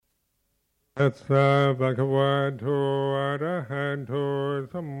Tassa bhagavato arahanto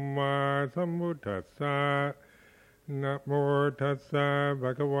samma sambuddhassa. Namo tassa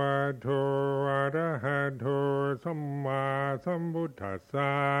bhagavato arahanto samma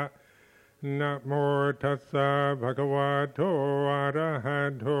sambuddhassa. Namo tassa bhagavato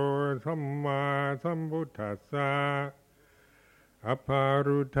arahanto samma sambuddhassa.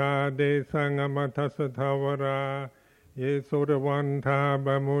 Aparuta de sangamatassa tavara. Ye sodavanta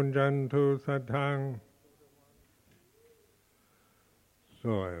bamunjantu satang.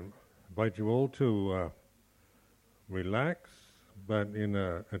 So I invite you all to relax, but in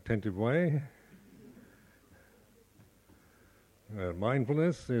an attentive way.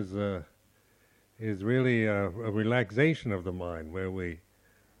 Mindfulness is really a relaxation of the mind, where we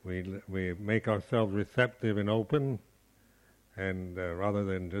make ourselves receptive and open, and rather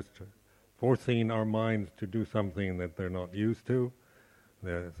than just forcing our minds to do something that they're not used to.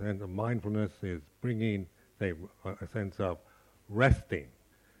 The sense of mindfulness is bringing, say, a sense of resting.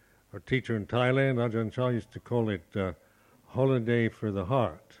 Our teacher in Thailand, Ajahn Chah, used to call it holiday for the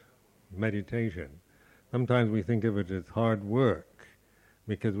heart, meditation. Sometimes we think of it as hard work,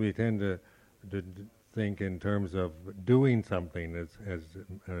 because we tend to think in terms of doing something as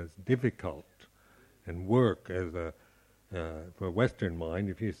difficult, and work as for Western mind.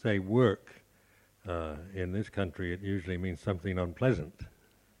 If you say work in this country, it usually means something unpleasant.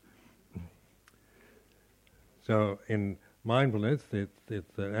 So in mindfulness,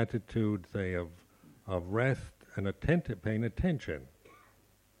 it's an attitude, say, of rest and paying attention.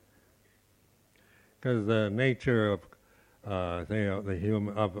 Because the nature of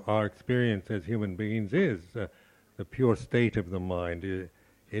of our experience as human beings is the pure state of the mind.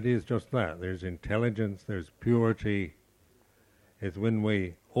 It is just that. There's intelligence, there's purity. It's when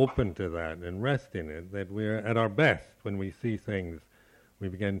we open to that and rest in it that we're at our best. When we see things, we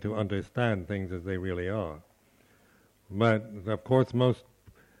begin to understand things as they really are. But of course, most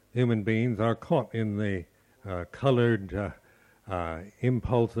human beings are caught in the colored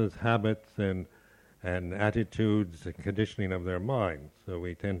impulses, habits, and attitudes and conditioning of their minds. So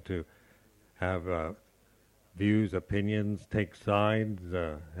we tend to have views, opinions, take sides,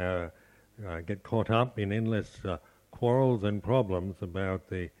 get caught up in endless quarrels and problems about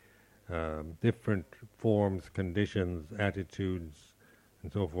the different forms, conditions, attitudes,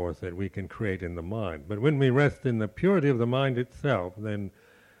 and so forth that we can create in the mind. But when we rest in the purity of the mind itself, then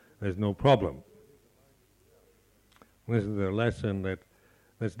there's no problem. This is a lesson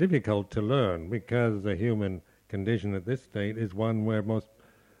that's difficult to learn, because the human condition at this state is one where most,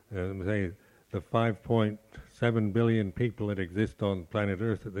 say, the 5.7 billion people that exist on planet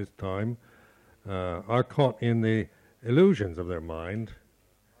Earth at this time are caught in the illusions of their mind,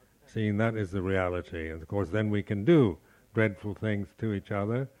 seeing that is the reality. And of course then we can do dreadful things to each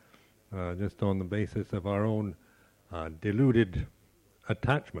other just on the basis of our own deluded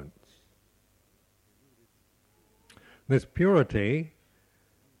attachments. This purity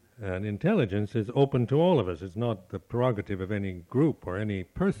and intelligence is open to all of us. It's not the prerogative of any group or any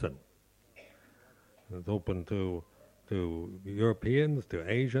person. It's open to Europeans, to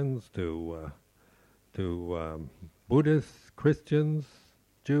Asians, to Buddhists, Christians,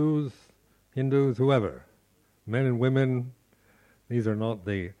 Jews, Hindus, whoever, men and women. These are not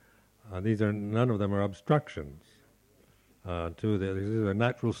none of them are obstructions to this is a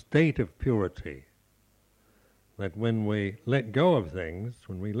natural state of purity. That when we let go of things,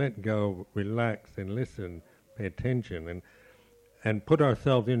 when we let go, relax and listen, pay attention, and put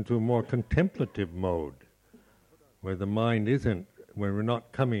ourselves into a more contemplative mode, where the mind isn't, where we're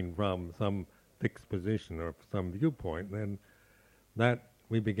not coming from some fixed position or some viewpoint, then that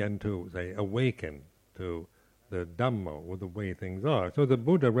we begin to, say, awaken to the Dhamma, or the way things are. So the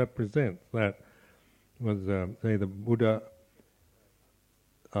Buddha represents that. Was say the Buddha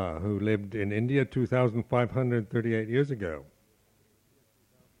who lived in India 2,538 years ago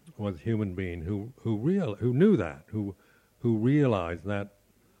was a human being who knew that, who realized that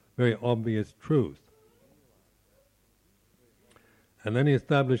very obvious truth. And then he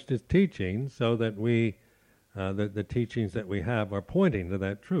established his teachings so that the teachings that we have are pointing to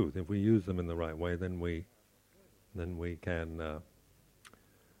that truth. If we use them in the right way, then we can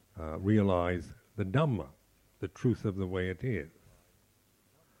realize the Dhamma, the truth of the way it is.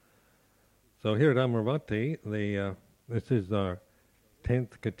 So here at Amaravati, this is our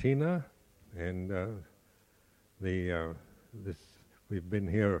 10th Katina, and we've been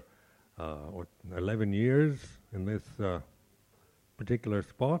here 11 years in this particular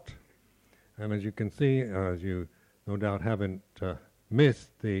spot, and as you can see, as you no doubt haven't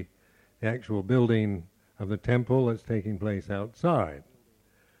missed the actual building of the temple that's taking place outside.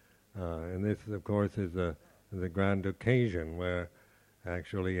 And this, of course, is a grand occasion where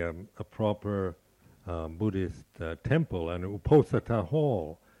actually a proper Buddhist temple, an Uposatha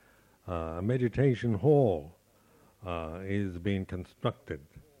hall, a meditation hall, is being constructed.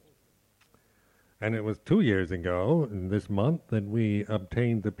 And it was 2 years ago, in this month, that we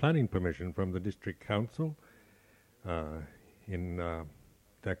obtained the planning permission from the district council in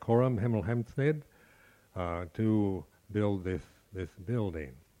Dacorum, Hemel Hempstead, to build this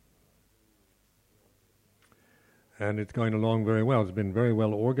building. And it's going along very well. It's been very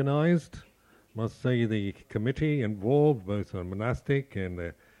well organized. Must say the committee involved, both the monastic and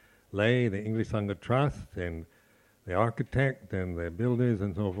the lay, the English Sangha Trust, and the architect and the builders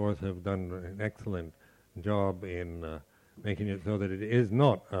and so forth have done an excellent job in making it so that it is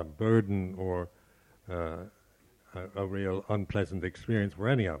not a burden or a real unpleasant experience for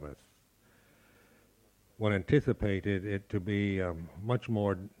any of us. One anticipated it to be much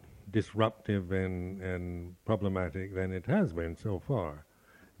more disruptive and problematic than it has been so far.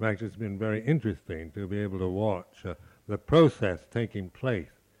 In fact, it's been very interesting to be able to watch the process taking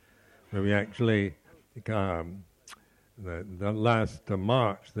place, where we actually, the last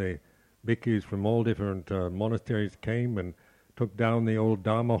March, the bhikkhus from all different monasteries came and took down the old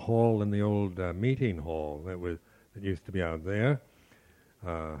Dharma hall and the old meeting hall that used to be out there.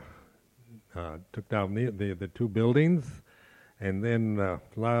 Took down the two buildings. And then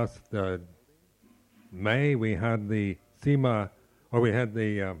last May we had the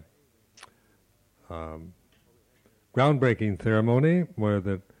groundbreaking ceremony where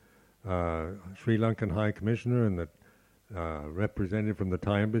the Sri Lankan High Commissioner and the representative from the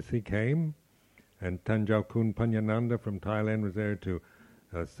Thai Embassy came, and Tanjaukun Panyananda from Thailand was there to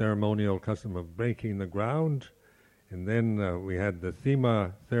a ceremonial custom of breaking the ground. And then we had the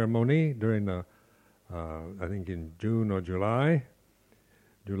Sima ceremony during I think in June or July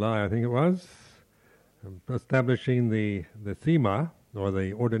I think it was, establishing the Sima, or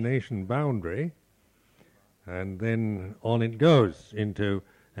the ordination boundary, and then on it goes into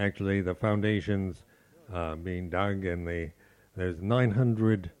actually the foundations being dug, and there's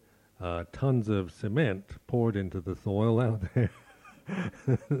 900 tons of cement poured into the soil out there.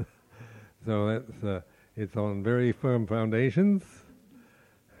 So it's on very firm foundations.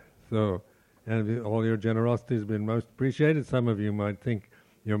 So, and all your generosity has been most appreciated. Some of you might think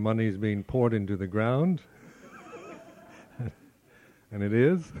your money is being poured into the ground, and it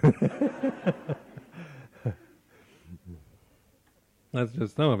is. That's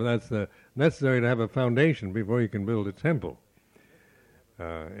just some of it. That's necessary to have a foundation before you can build a temple.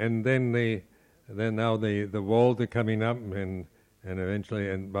 And then now the walls are coming up, and eventually,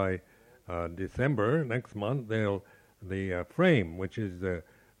 and by December next month, the frame, which is the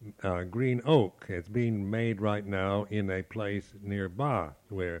green oak, it's being made right now in a place near Bath,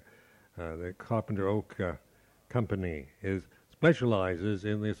 where the Carpenter Oak Company specializes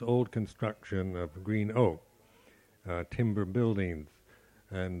in this old construction of green oak timber buildings.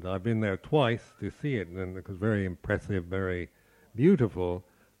 And I've been there twice to see it, and it was very impressive, very beautiful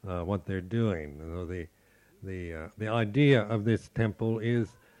what they're doing. You know, the idea of this temple is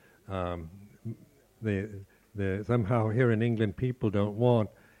somehow here in England people don't want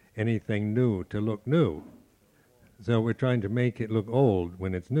anything new to look new, so we're trying to make it look old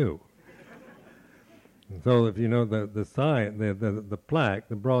when it's new. And so if you know the sign, the plaque,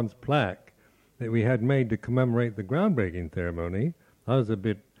 the bronze plaque that we had made to commemorate the groundbreaking ceremony, I was a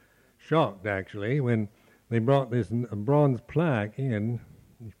bit shocked actually when they brought this bronze plaque in,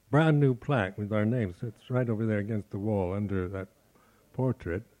 brand new plaque with our names. It's right over there against the wall under that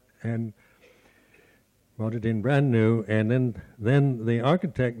portrait, and brought it in brand new, and then the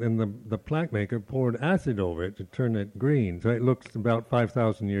architect and the plaque maker poured acid over it to turn it green, so it looks about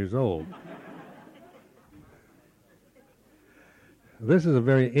 5,000 years old. This is a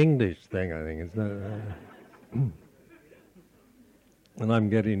very English thing, I think. It's not, and I'm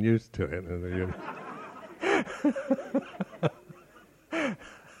getting used to it.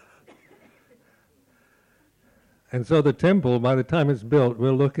 And so the temple, by the time it's built,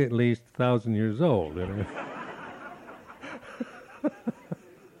 will look at least 1,000 years old. You know?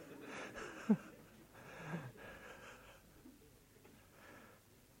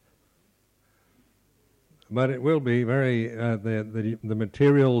 But it will be very the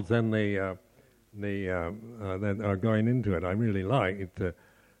materials and that are going into it. I really like it.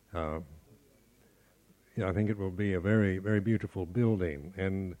 I think it will be a very, very beautiful building,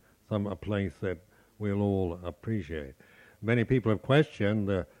 and a place that we'll all appreciate. Many people have questioned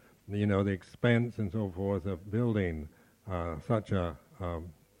the expense and so forth of building such a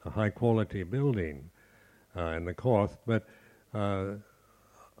high quality building and the cost, but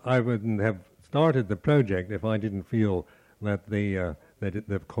I wouldn't have started the project if I didn't feel that the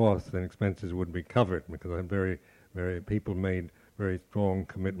costs and expenses would be covered, because I'm very people made very strong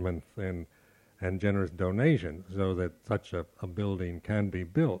commitments and generous donations so that such a building can be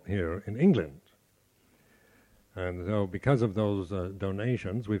built here in England. And so because of those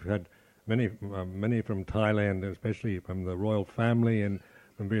donations, we've had many from Thailand, especially from the royal family and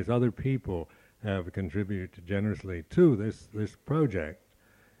from various other people, have contributed generously to this project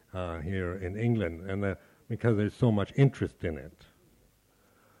here in England, and because there's so much interest in it,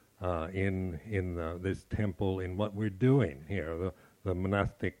 in this temple, in what we're doing here, the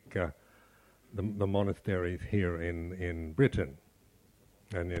monastic, the monasteries here in Britain,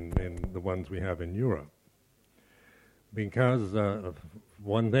 and in the ones we have in Europe. Because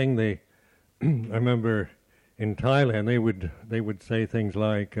one thing I remember in Thailand, they would say things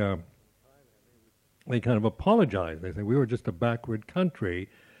like, they kind of apologize. They say, we were just a backward country.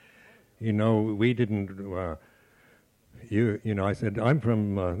 We didn't, I said, I'm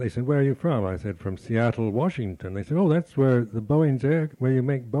from, they said, where are you from? I said, from Seattle, Washington. They said, oh, that's where where you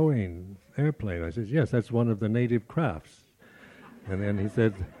make Boeing airplane. I said, yes, that's one of the native crafts. And then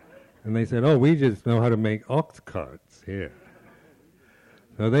they said, oh, we just know how to make ox carts here.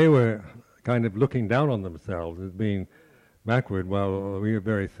 So they were kind of looking down on themselves as being backward, while we were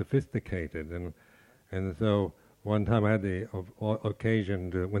very sophisticated. And so one time I had the occasion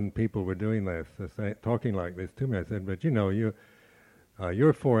to, when people were doing this, talking like this to me, I said, but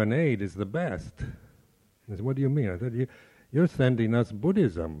your foreign aid is the best. They said, what do you mean? I said, you're sending us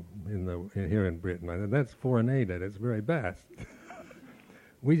Buddhism here in Britain. I said, that's foreign aid at its very best.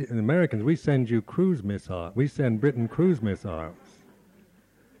 We Americans, we send you cruise missiles. We send Britain cruise missiles.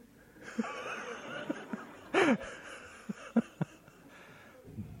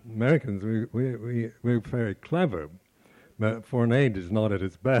 Americans, we're very clever, but foreign aid is not at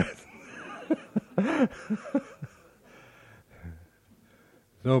its best.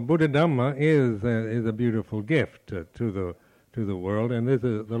 So Buddha Dhamma is a beautiful gift to the world, and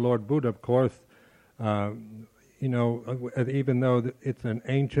the Lord Buddha, of course, even though it's an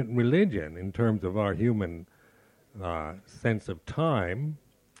ancient religion in terms of our human sense of time,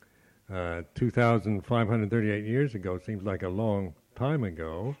 2,538 years ago seems like a long time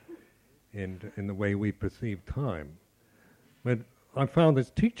ago in the way we perceive time. But I found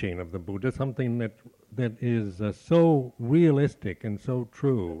this teaching of the Buddha something that is so realistic and so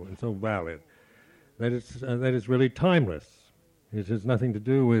true and so valid that it's really timeless. It has nothing to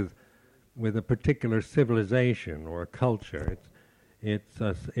do with a particular civilization or a culture. It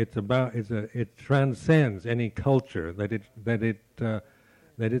transcends any culture that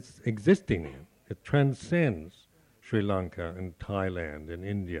it's existing in. It transcends Sri Lanka and Thailand and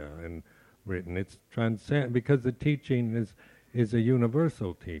India and Britain. It's transcend because the teaching is a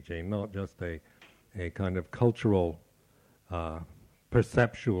universal teaching, not just a kind of cultural,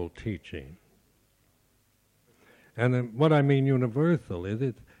 perceptual teaching. And what I mean universal is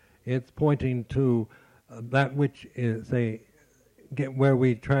it's pointing to that which is where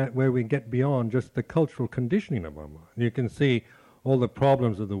we get beyond just the cultural conditioning of our mind. You can see all the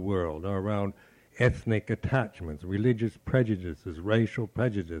problems of the world are around ethnic attachments, religious prejudices, racial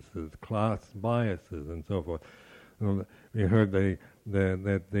prejudices, class biases, and so forth. We heard that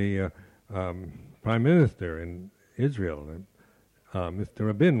the Prime Minister in Israel, Mr.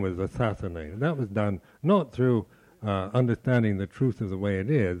 Rabin, was assassinated. That was done not through understanding the truth of the way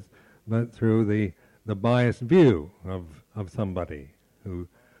it is, but through the biased view of somebody who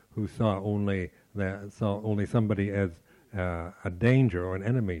saw only somebody as a danger or an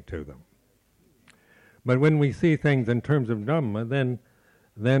enemy to them. But when we see things in terms of Dhamma,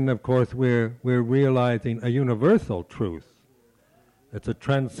 then of course we're realizing a universal truth. It's a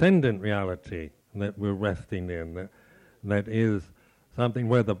transcendent reality that we're resting in, that is something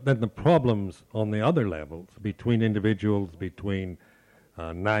where then the problems on the other levels, between individuals, between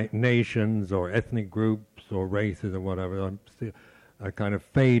nations or ethnic groups or races or whatever, kind of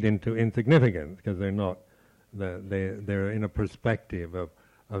fade into insignificance because they're in a perspective of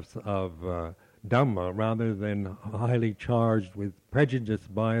Dhamma rather than highly charged with prejudice,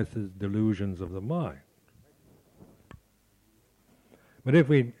 biases, delusions of the mind. But if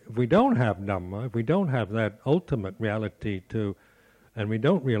we don't have Dhamma, if we don't have that ultimate reality and we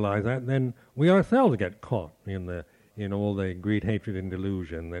don't realize that, then we ourselves get caught in all the greed, hatred, and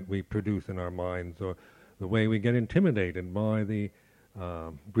delusion that we produce in our minds, or the way we get intimidated by the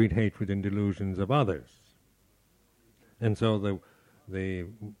greed, hatred, and delusions of others. And so the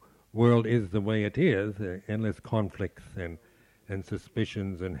world is the way it is, endless conflicts and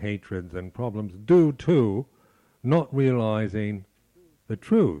suspicions and hatreds and problems due to not realizing the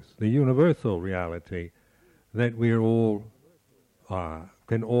truth, the universal reality that we are all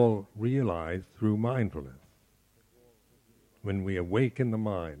can all realize through mindfulness. When we awaken the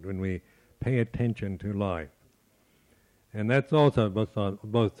mind, when we pay attention to life. And that's also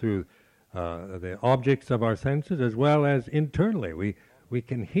both through the objects of our senses as well as internally. We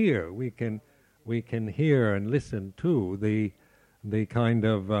can hear and listen to the kind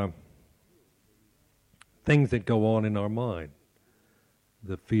of things that go on in our mind.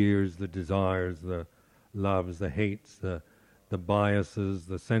 The fears, the desires, the loves, the hates, the biases,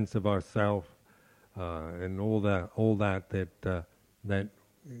 the sense of ourself, and all that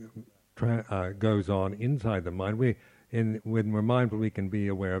goes on inside the mind. When we're mindful, we can be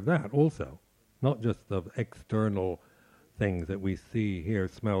aware of that also, not just of external things that we see, hear,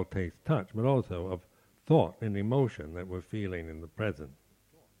 smell, taste, touch, but also of thought and emotion that we're feeling in the present.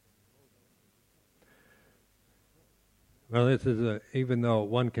 Well, this is even though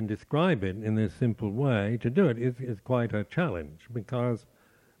one can describe it in this simple way, to do it is quite a challenge, because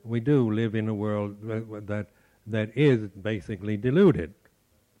we do live in a world that is basically deluded.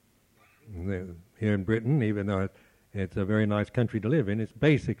 Here in Britain, even though it's a very nice country to live in, it's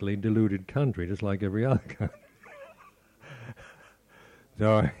basically a deluded country, just like every other country.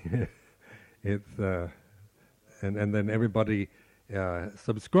 So it's and then everybody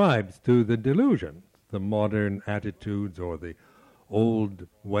subscribes to the delusion, the modern attitudes or the old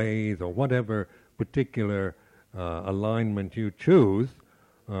ways or whatever particular alignment you choose,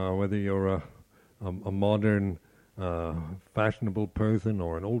 whether you're a modern fashionable person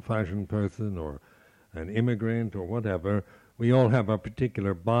or an old-fashioned person or an immigrant or whatever. We all have a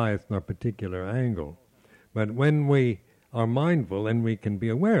particular bias and a particular angle. But when we are mindful, and we can be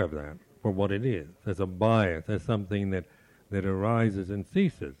aware of that for what it is, as a bias, as something that arises and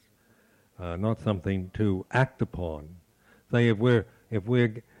ceases, not something to act upon. Say if we're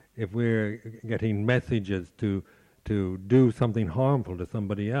getting messages to do something harmful to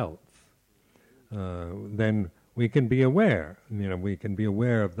somebody else, then we can be aware. We can be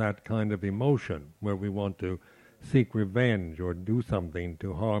aware of that kind of emotion where we want to seek revenge or do something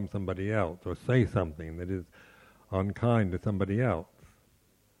to harm somebody else or say something that is unkind to somebody else.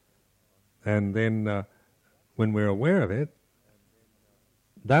 And then when we're aware of it,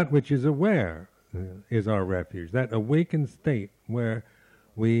 that which is aware is our refuge, that awakened state where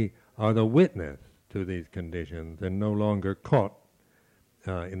we are the witness to these conditions and no longer caught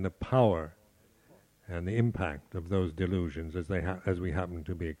in the power and the impact of those delusions as we happen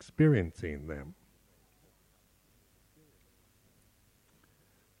to be experiencing them.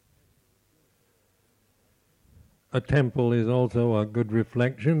 A temple is also a good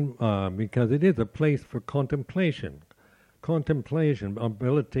reflection because it is a place for contemplation. Contemplation,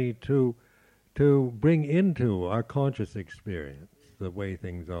 ability to bring into our conscious experience the way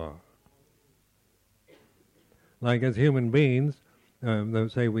things are. Like as human beings, they'll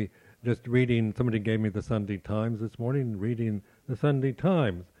say somebody gave me the Sunday Times this morning, reading the Sunday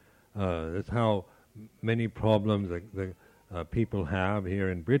Times. That's how many problems that people have here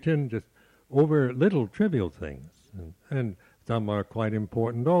in Britain, just over little trivial things. And some are quite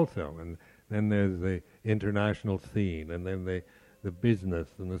important also. And then there's the international scene, and then the business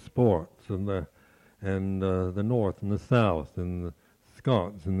and the sports, and the North and the South, and the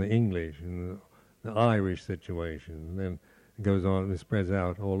Scots and the English, and the Irish situation. And then it goes on and spreads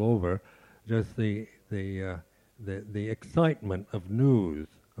out all over. Just the excitement of news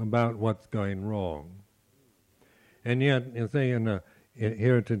about what's going wrong. And yet,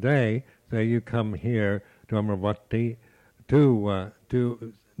 here today, say you come here to Amaravati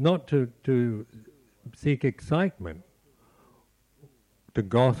not to seek excitement, to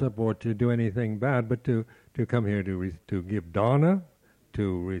gossip or to do anything bad, but to come here to give dana,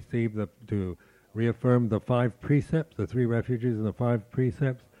 to reaffirm the 5 precepts, the 3 refuges and the 5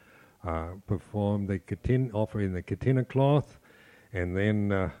 precepts, perform offering the katina cloth, and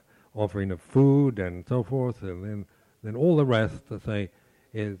then offering of food and so forth, and then all the rest, to say,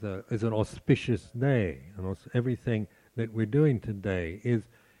 is an auspicious day. And everything that we're doing today is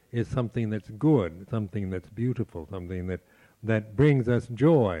something that's good, something that's beautiful, something that brings us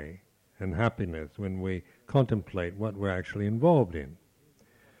joy and happiness when we contemplate what we're actually involved in.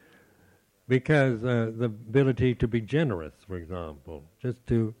 Because the ability to be generous, for example, just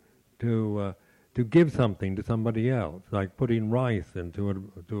to give something to somebody else, like putting rice into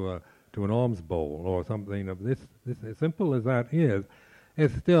an alms bowl or something of this, as simple as that is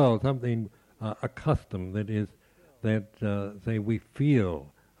still something, a custom that we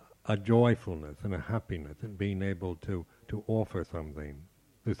feel a joyfulness and a happiness in being able to offer something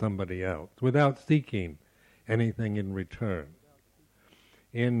to somebody else without seeking anything in return.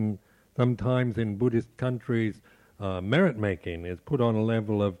 in sometimes in Buddhist countries, merit making is put on a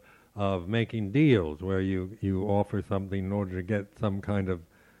level of making deals where you offer something in order to get some kind of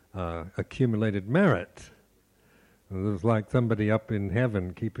accumulated merit. And it's like somebody up in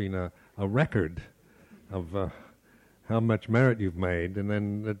heaven keeping a record of how much merit you've made, and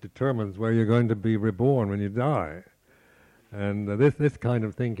then it determines where you're going to be reborn when you die. And this kind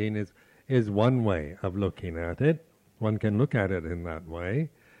of thinking is one way of looking at it. One can look at it in that way,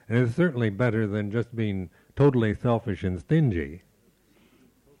 and it's certainly better than just being totally selfish and stingy.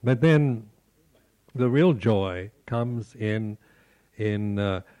 But then the real joy comes in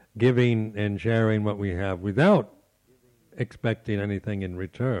giving and sharing what we have without expecting anything in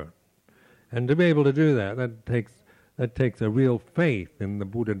return. And to be able to do that takes a real faith in the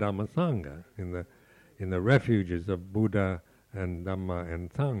Buddha Dhamma Sangha, in the refuges of Buddha and Dhamma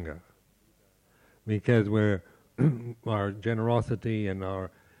and Sangha, because our generosity and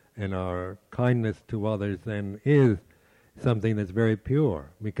our kindness to others then is something that's very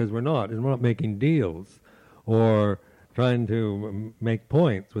pure, because we're not making deals or trying to make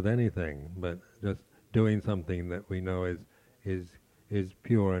points with anything, but just doing something that we know is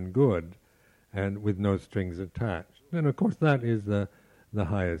pure and good, and with no strings attached. And of course that is the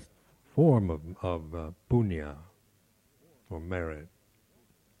highest form of punya, or merit.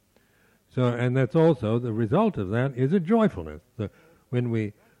 So, and that's also the result of that is a joyfulness. When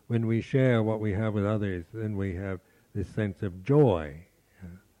we share what we have with others, then we have this sense of joy.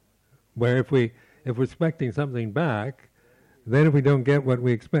 Where if we're expecting something back, then if we don't get what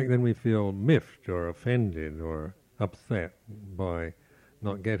we expect, then we feel miffed or offended or upset by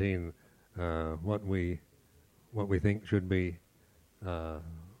not getting what we think should be the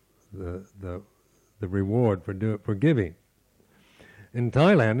reward for giving. In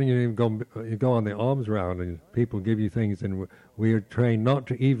Thailand, you go on the alms round and people give you things, and we are trained not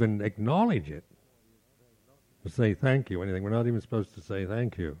to even acknowledge it, to say thank you, anything. We're not even supposed to say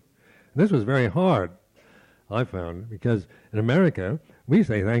thank you. And this was very hard, I found, because in America, we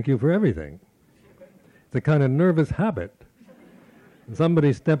say thank you for everything. It's a kind of nervous habit. And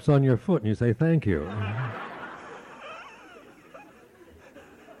somebody steps on your foot and you say thank you.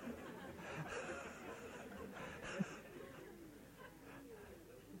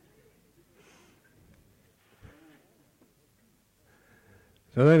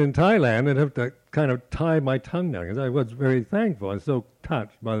 So then in Thailand, I'd have to kind of tie my tongue down, because I was very thankful. I was so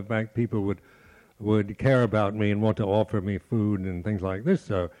touched by the fact people would care about me and want to offer me food and things like this,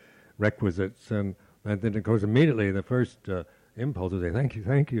 so requisites. And then, of course, immediately the first impulse was to say,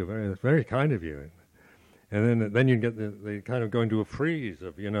 thank you, very, that's very kind of you. And then you get they kind of go into a freeze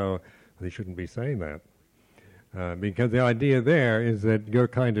of, they shouldn't be saying that. Because the idea there is that you're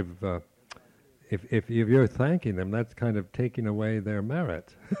kind of... If you're thanking them, that's kind of taking away their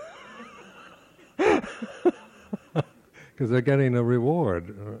merit. Because they're getting a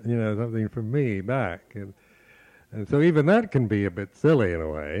reward, something from me back. And so even that can be a bit silly in a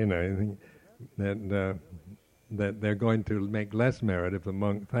way, that they're going to make less merit if the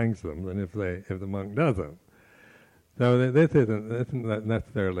monk thanks them than if the monk doesn't. So this isn't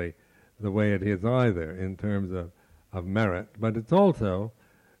necessarily the way it is either in terms of merit, but it's also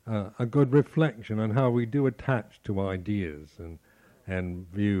a good reflection on how we do attach to ideas and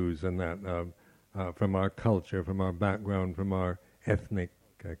views and that from our culture, from our background, from our ethnic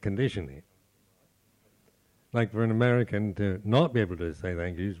conditioning. Like for an American to not be able to say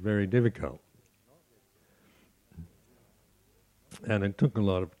thank you is very difficult. And it took a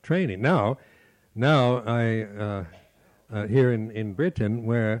lot of training. Now I here in Britain,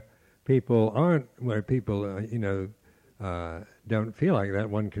 where people don't feel like that,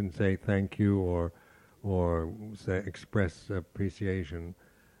 one can say thank you or say express appreciation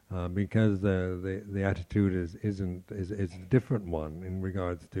because the attitude is a different one in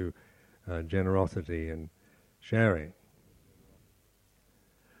regards to generosity and sharing.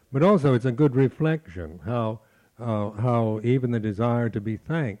 But also it's a good reflection how even the desire to be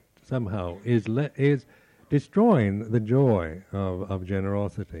thanked somehow is destroying the joy of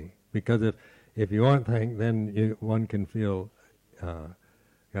generosity, because if you aren't thanked, then one can feel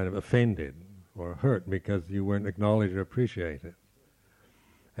kind of offended or hurt because you weren't acknowledged or appreciated.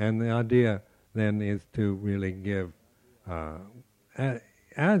 And the idea then is to really give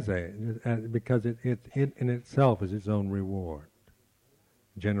because it in itself is its own reward.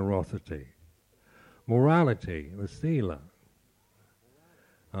 Generosity, morality, the sila.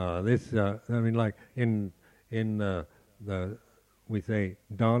 Like in the we say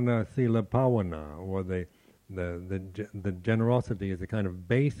dana sila pavana, or the generosity is a kind of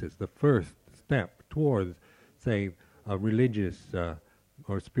basis, the first step towards, say, a religious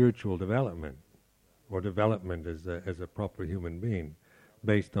or spiritual development, or development as a proper human being,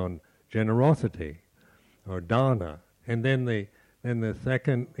 based on generosity, or dana. And then the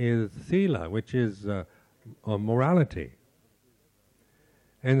second is sila, which is morality.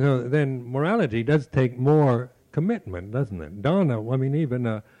 And so then morality does take more commitment, doesn't it? Dana, I mean, even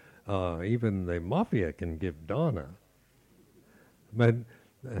the mafia can give dana. But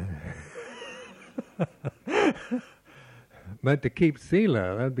but to keep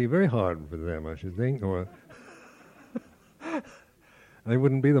sila, that'd be very hard for them, I should think, or they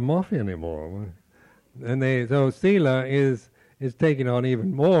wouldn't be the mafia anymore. And so sila is taking on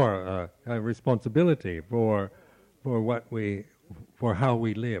even more responsibility for how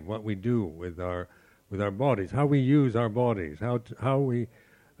we live, what we do with our bodies, how we use our bodies, how we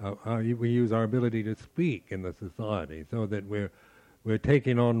use our ability to speak in the society, so that we're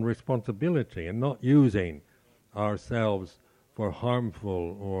taking on responsibility and not using ourselves for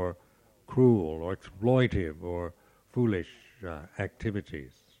harmful or cruel or exploitive or foolish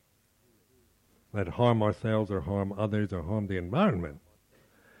activities that harm ourselves or harm others or harm the environment.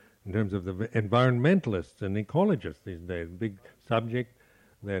 In terms of the environmentalists and ecologists these days, big subject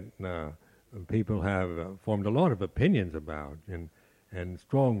that people have formed a lot of opinions about and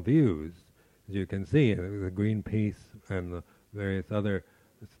strong views, as you can see, the Greenpeace and the various other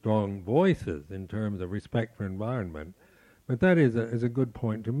strong voices in terms of respect for environment. But that is a good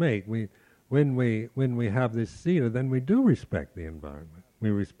point to make. When we have this sila, then we do respect the environment.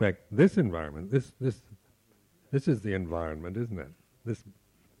 We respect this environment. This is the environment, isn't it? This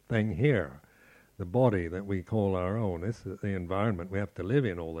thing here, the body that we call our own. This is the environment we have to live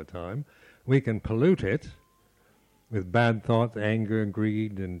in all the time. We can pollute it with bad thoughts, anger,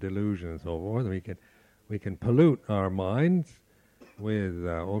 greed, and delusion, and so forth. We can pollute our minds with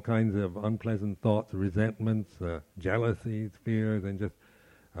all kinds of unpleasant thoughts, resentments, jealousies, fears, and just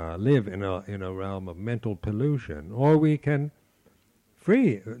live in a realm of mental pollution. Or we can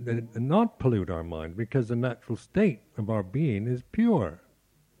not pollute our mind, because the natural state of our being is pure,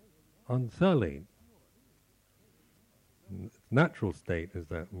 unsullied. Its natural state is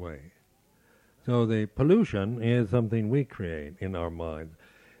that way. So the pollution is something we create in our minds.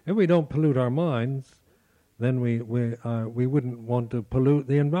 If we don't pollute our minds, then we wouldn't want to pollute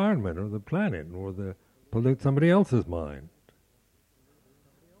the environment or the planet, or pollute somebody else's mind,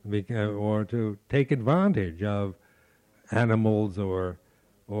 or to take advantage of animals or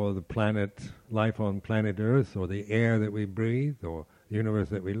the planet, life on planet Earth, or the air that we breathe, or the universe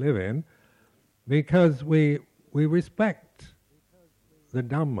that we live in, because we respect the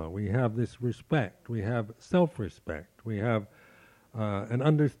Dhamma. We have this respect. We have self-respect. We have an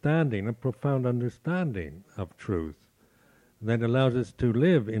understanding, a profound understanding of truth that allows us to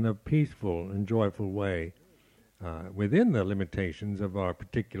live in a peaceful and joyful way within the limitations of our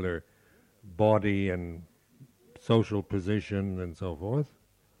particular body and social position and so forth.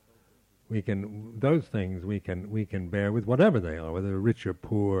 Those things we can bear with whatever they are, whether rich or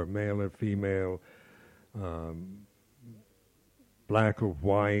poor, male or female, black or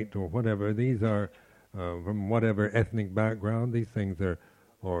white or whatever. These are from whatever ethnic background. These things are,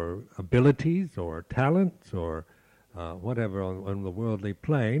 or abilities or talents or whatever on the worldly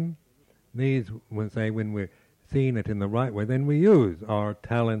plane. These, when we're seeing it in the right way, then we use our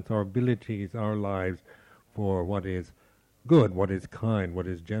talents, our abilities, our lives for what is good, what is kind, what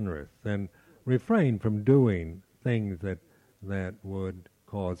is generous, and refrain from doing things that would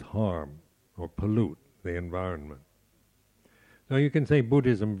cause harm or pollute the environment. So you can say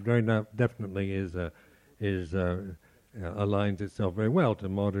Buddhism very definitely aligns itself very well to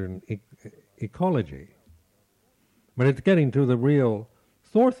modern ecology, but it's getting to the real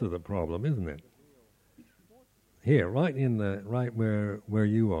source of the problem, isn't it? Here, right where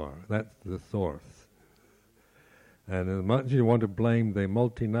you are, that's the source. And as much as you want to blame the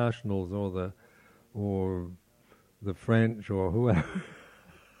multinationals or the French or whoever,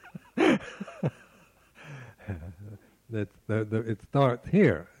 it starts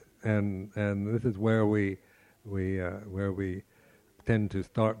here, and this is where we tend to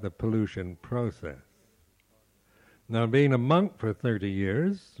start the pollution process. Now, being a monk for 30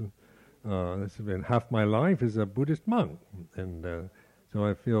 years, this has been half my life as a Buddhist monk, and so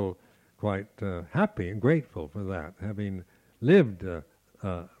I feel quite happy and grateful for that, having lived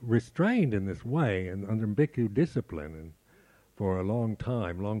restrained in this way and under bhikkhu discipline and for a long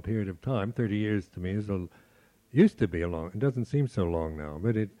period of time. 30 years to me used to be a long. It doesn't seem so long now,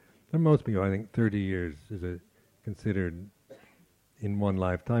 but for most people, I think 30 years is considered in one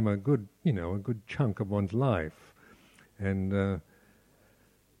lifetime a good chunk of one's life, and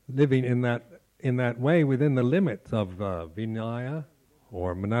living in that way within the limits of Vinaya,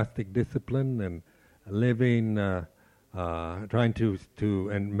 or monastic discipline and living, trying to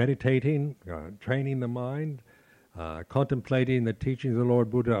and meditating, training the mind, contemplating the teachings of the Lord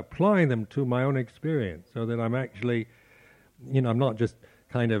Buddha, applying them to my own experience, so that I'm actually, I'm not just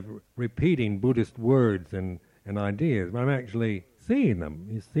kind of repeating Buddhist words and ideas, but I'm actually seeing them.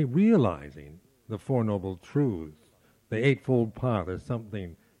 You see, realizing the Four Noble Truths, the Eightfold Path is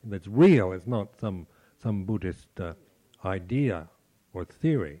something that's real. It's not some Buddhist idea or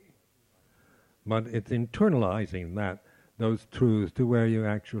theory, but it's internalizing those truths to where you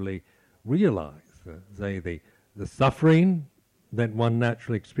actually realize, say, the suffering that one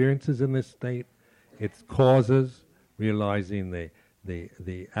naturally experiences in this state, its causes, realizing the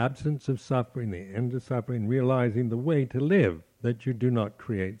absence of suffering, the end of suffering, realizing the way to live, that you do not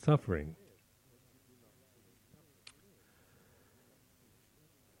create suffering.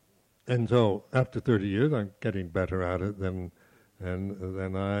 And so, after 30 years, I'm getting better at it than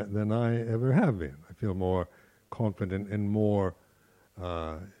I ever have been. I feel more confident and more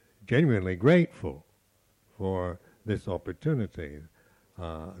genuinely grateful for this opportunity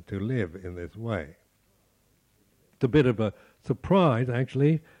to live in this way. It's a bit of a surprise,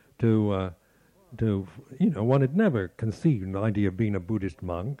 actually, to one had never conceived an idea of being a Buddhist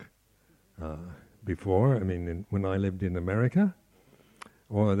monk before. I mean, when I lived in America,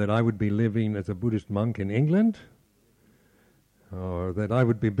 or that I would be living as a Buddhist monk in England, or that I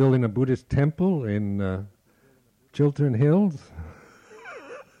would be building a Buddhist temple in Chiltern Hills,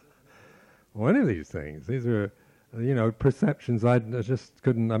 or any of these things. These are, perceptions I just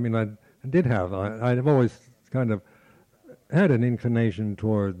couldn't. I mean, I did have. I've always kind of had an inclination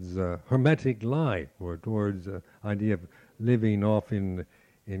towards hermetic life, or towards idea of living off in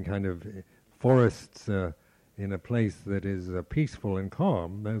kind of forests in a place that is peaceful and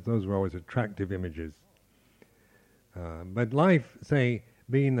calm. Those were always attractive images. But life, say,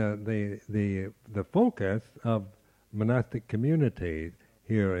 being the focus of monastic community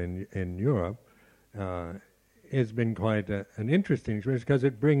here in Europe, has been quite an interesting experience, because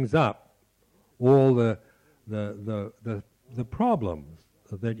it brings up all the problems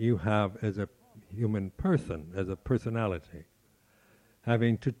that you have as a human person, as a personality,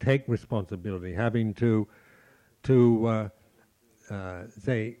 having to take responsibility, having to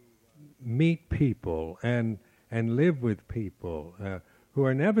say, meet people and live with people who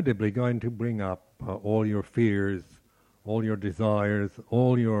are inevitably going to bring up all your fears, all your desires,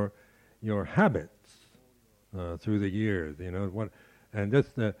 all your habits through the years. And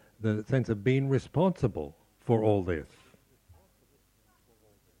just the sense of being responsible for all this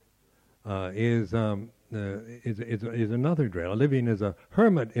is another dread. Living as a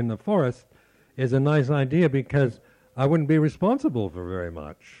hermit in the forest is a nice idea, because I wouldn't be responsible for very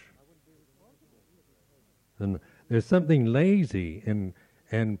much. And there's something lazy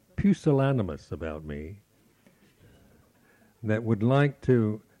and pusillanimous about me that would like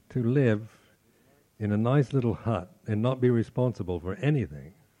to live in a nice little hut and not be responsible for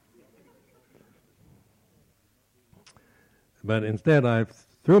anything. But instead I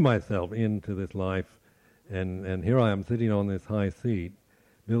threw myself into this life, and here I am sitting on this high seat,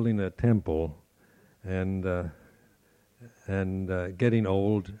 building a temple, and getting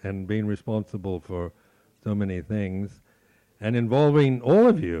old and being responsible for so many things, and involving all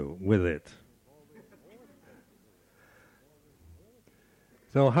of you with it.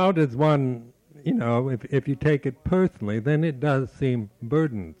 So how does one, if you take it personally, then it does seem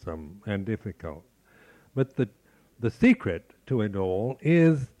burdensome and difficult. But the secret to it all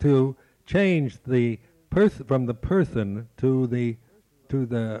is to change the from the person to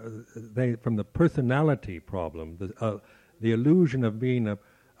from the personality problem, the illusion of being a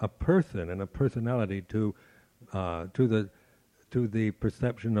person and a personality to the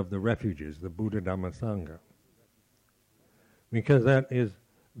perception of the refuges, the Buddha, Dhamma, Sangha. Because that is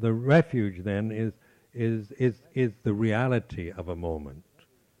the refuge. Then is the reality of a moment.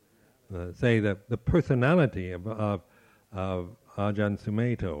 Say the personality of Ajahn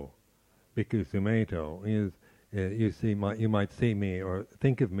Sumedho, Bhikkhu Sumedho, is you might see me or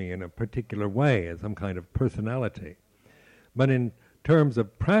think of me in a particular way as some kind of personality. But in terms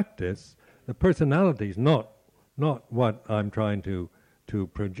of practice, the personality is not what I'm trying to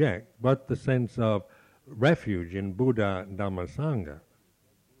project, but the sense of refuge in Buddha, Dhamma, Sangha.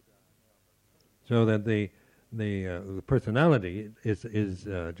 So that the personality is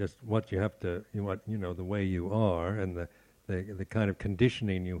just what you have to, the way you are, and the kind of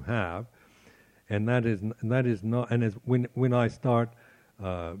conditioning you have, and that is not. And as when I start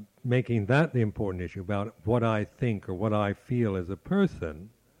making that the important issue about what I think or what I feel as a person,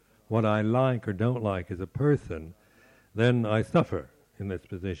 what I like or don't like as a person, then I suffer. in this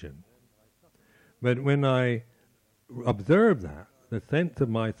position. But when I observe that, the sense of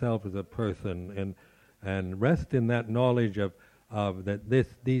myself as a person, and rest in that knowledge of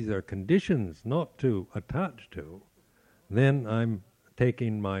that these are conditions not to attach to, then I'm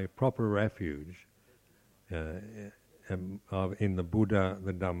taking my proper refuge in the Buddha,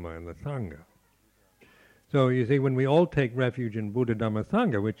 the Dhamma, and the Sangha. So you see, when we all take refuge in Buddha, Dhamma,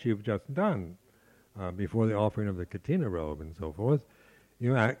 Sangha, which you've just done before the offering of the Katina robe and so forth,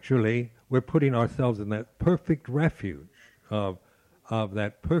 we're putting ourselves in that perfect refuge of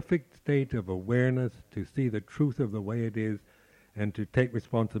that perfect state of awareness to see the truth of the way it is and to take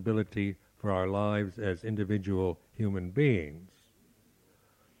responsibility for our lives as individual human beings.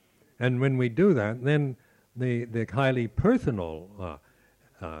 And when we do that, then the highly personal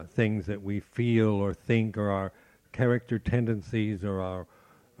things that we feel or think, or our character tendencies, or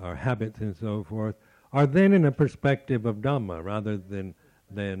our habits and so forth, are then in a perspective of Dhamma rather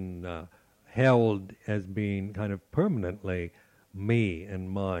than held as being kind of permanently me and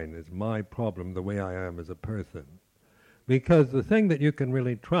mine, as my problem, the way I am as a person. Because the thing that you can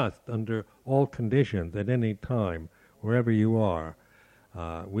really trust under all conditions at any time, wherever you are,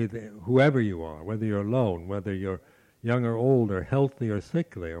 with whoever you are, whether you're alone, whether you're young or old, or healthy or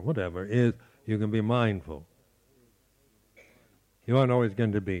sickly, or whatever, is you can be mindful. You aren't always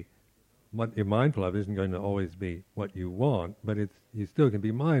going to be, what you're mindful of isn't going to always be what you want, but you still can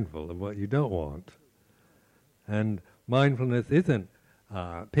be mindful of what you don't want. And mindfulness isn't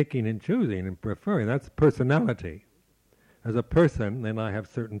picking and choosing and preferring, that's personality. As a person, then I have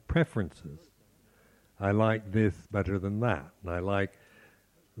certain preferences. I like this better than that, and I like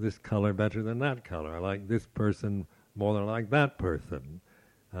this color better than that color. I like this person more than I like that person.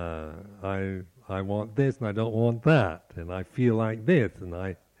 I want this and I don't want that, and I feel like this and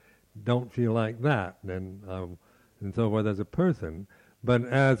I don't feel like that, and so forth as a person. But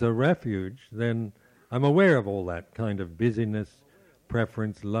as a refuge, then I'm aware of all that kind of busyness,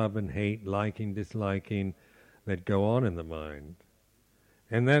 preference, love and hate, liking, disliking that go on in the mind.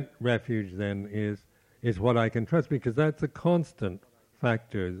 And that refuge then is what I can trust, because that's a constant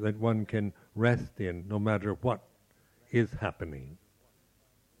factor that one can rest in no matter what is happening.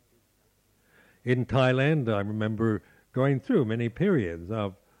 In Thailand, I remember going through many periods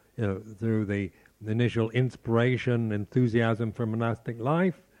of, through the initial inspiration, enthusiasm for monastic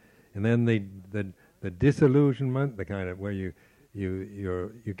life, and then the disillusionment, the kind of where you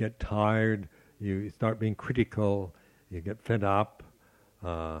get tired, you start being critical, you get fed up,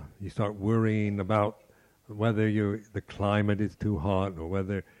 you start worrying about whether the climate is too hot, or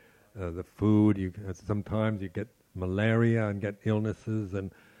whether the food, sometimes you get malaria and get illnesses,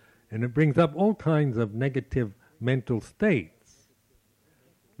 and it brings up all kinds of negative mental states.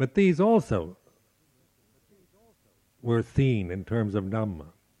 But these also were seen in terms of Dhamma.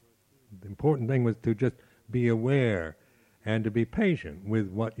 The important thing was to just be aware and to be patient with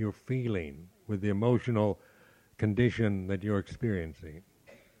what you're feeling, with the emotional condition that you're experiencing.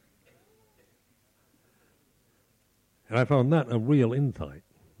 And I found that a real insight.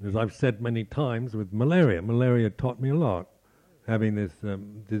 As I've said many times with malaria taught me a lot, having this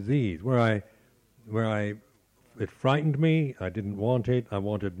disease, where it frightened me, I didn't want it, I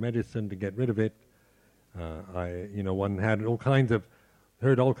wanted medicine to get rid of it. One had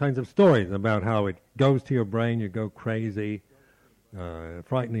heard all kinds of stories about how it goes to your brain, you go crazy,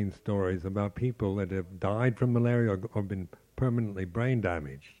 frightening stories about people that have died from malaria or been permanently brain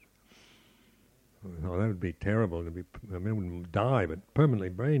damaged. Oh, that would be terrible. I wouldn't die, but permanently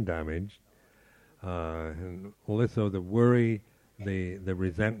brain damaged. And also the worry, the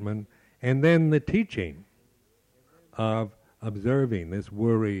resentment, and then the teaching of observing this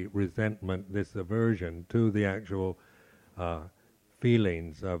worry, resentment, this aversion to the actual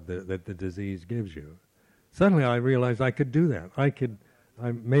feelings that the disease gives you. Suddenly I realized I could do that.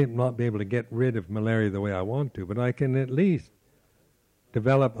 I may not be able to get rid of malaria the way I want to, but I can at least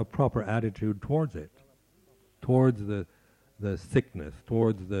develop a proper attitude towards it, towards the sickness,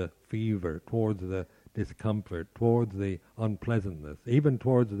 towards the fever, towards the discomfort, towards the unpleasantness, even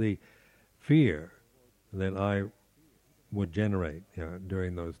towards the fear that I would generate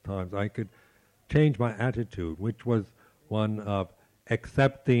during those times. I could change my attitude, which was one of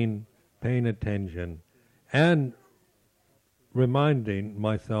accepting, paying attention, and reminding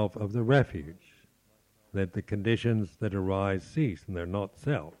myself of the refuge, that the conditions that arise cease and they're not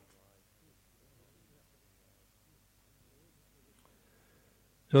self.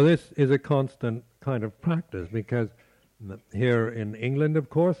 So this is a constant kind of practice, because here in England, of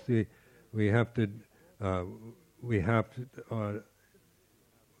course, we have to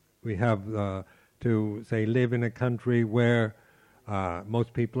say live in a country where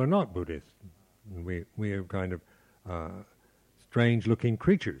most people are not Buddhist. We are kind of strange-looking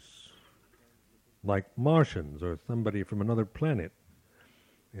creatures, like Martians or somebody from another planet,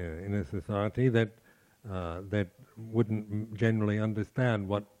 in a society that wouldn't generally understand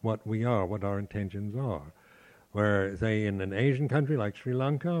what we are, what our intentions are. Where, say, in an Asian country like Sri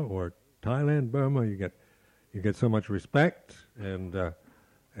Lanka or Thailand, Burma, you get so much respect and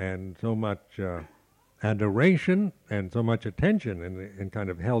so much adoration and so much attention and kind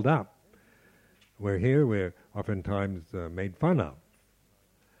of held up. Where here we're oftentimes made fun of.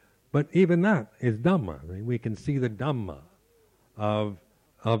 But even that is Dhamma. I mean, we can see the Dhamma of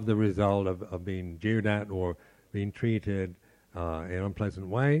the result of being jeered at or being treated in an unpleasant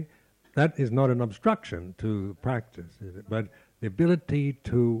way. That is not an obstruction to practice, but the ability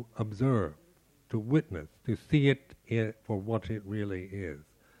to observe, to witness, to see it for what it really is.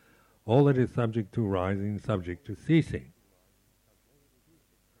 All that is subject to arising, subject to ceasing.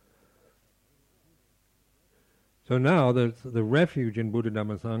 So now the refuge in Buddha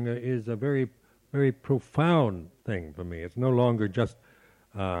Dhamma Sangha is a very, very profound thing for me. It's no longer just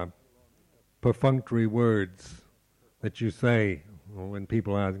perfunctory words that you say when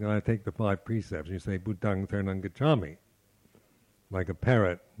people ask, I take the 5 precepts, you say, Buddhaṃ Saranang Gacchāmi, like a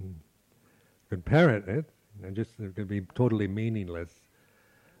parrot. You could parrot it, and just it could be totally meaningless.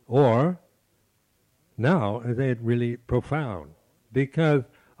 Or, now, I say it really profound, because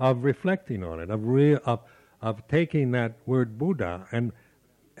of reflecting on it, of taking that word Buddha and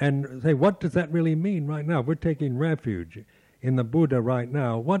say, what does that really mean right now? We're taking refuge in the Buddha right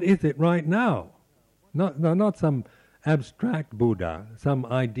now. What is it right now? Not some abstract Buddha, some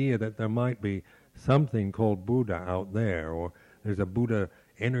idea that there might be something called Buddha out there, or there's a Buddha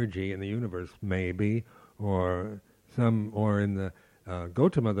energy in the universe, maybe, or in the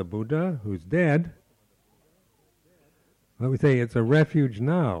Gautama the Buddha, who's dead. But we say it's a refuge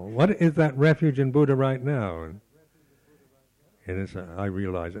now. What is that refuge in Buddha right now? And I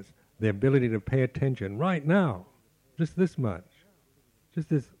realize it's the ability to pay attention right now, just this much, just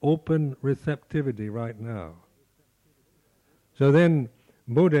this open receptivity right now. So then,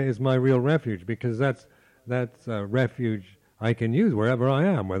 Buddha is my real refuge, because that's a refuge I can use wherever I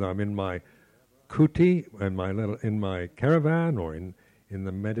am, whether I'm in my kuti, in my caravan, or in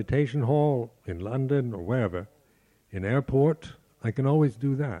the meditation hall in London, or wherever, in airport. I can always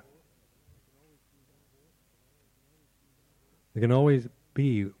do that. I can always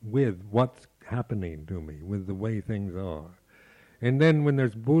be with what's happening to me, with the way things are. And then when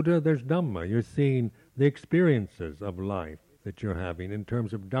there's Buddha, there's Dhamma. You're seeing the experiences of life that you're having in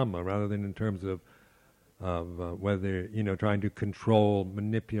terms of Dhamma, rather than in terms of whether, trying to control,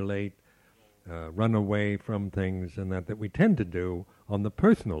 manipulate, run away from things, and that we tend to do on the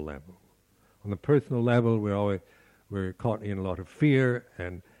personal level. On the personal level, we're caught in a lot of fear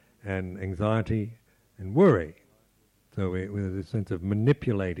and anxiety and worry. So with a sense of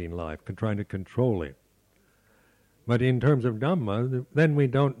manipulating life, trying to control it. But in terms of Dhamma, then we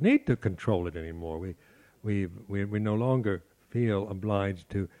don't need to control it anymore. We no longer feel obliged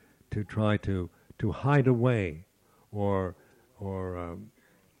to try to hide away or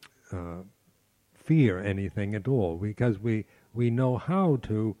fear anything at all, because we know how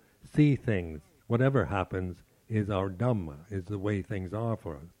to see things. Whatever happens is our Dhamma, is the way things are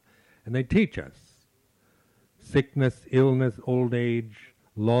for us. And they teach us. Sickness, illness, old age,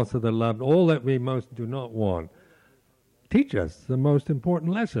 loss of the loved, all that we most do not want, teach us the most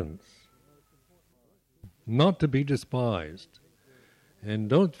important lessons. Not to be despised. And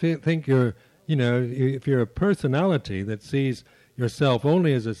don't think if you're a personality that sees yourself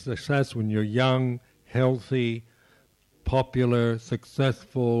only as a success when you're young, healthy, popular,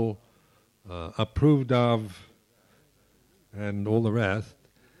 successful, approved of, and all the rest,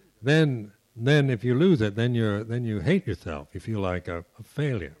 then if you lose it, then you hate yourself. You feel like a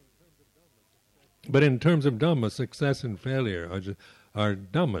failure. But in terms of Dhamma, success and failure are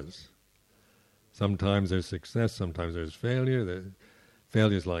Dhammas. Sometimes there's success, sometimes there's failure.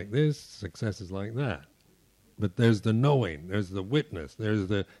 Failure's like this, success is like that. But there's the knowing, there's the witness, there's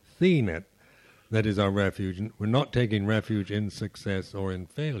the seeing it that is our refuge. And we're not taking refuge in success or in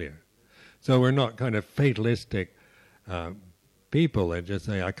failure. So we're not kind of fatalistic people that just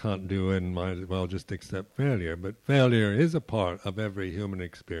say, I can't do it and might as well just accept failure. But failure is a part of every human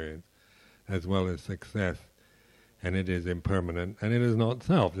experience, as well as success. And it is impermanent, and it is not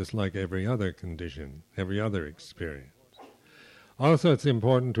self, just like every other condition, every other experience. Also, it's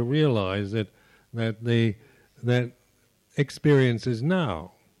important to realize that experience is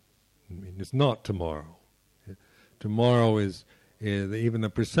now. I mean, it's not tomorrow. Tomorrow is even the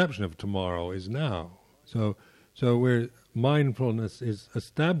perception of tomorrow is now. So So where mindfulness is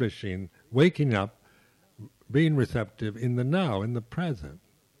establishing, waking up, being receptive in the now, in the present,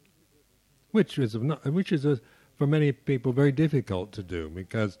 which is for many people very difficult to do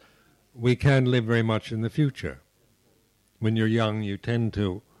because we can live very much in the future. When you're young, you tend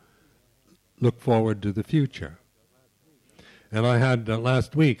to look forward to the future. And I had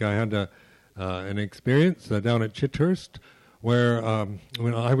last week I had an experience down at Chithurst where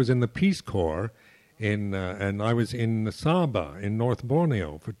when I was in the Peace Corps and I was in Sabah in North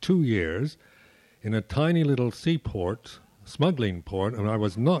Borneo for 2 years in a tiny little seaport, smuggling port, and I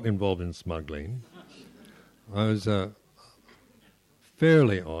was not involved in smuggling. I was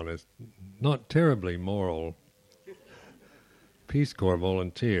fairly honest, not terribly moral Peace Corps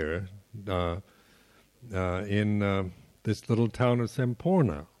volunteer in this little town of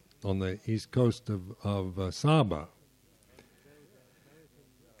Semporna on the east coast of Sabah.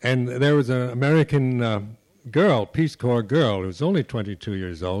 And there was an American girl, Peace Corps girl, who was only 22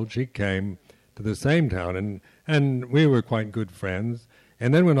 years old. She came to the same town, and we were quite good friends.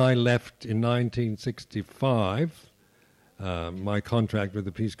 And then when I left in 1965, my contract with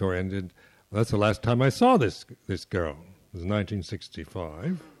the Peace Corps ended. That's the last time I saw this girl. It was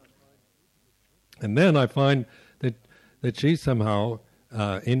 1965. And then I find that she's somehow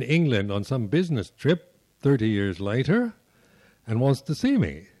in England on some business trip 30 years later and wants to see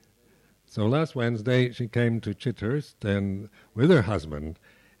me. So last Wednesday she came to Chithurst and with her husband,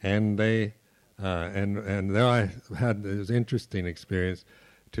 and they and there I had this interesting experience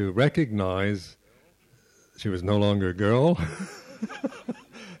to recognize she was no longer a girl,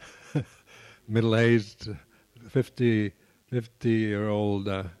 middle-aged, 50-year-old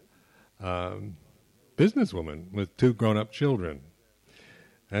businesswoman with 2 grown-up children.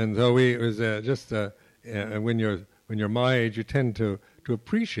 And so it was when you're my age, you tend to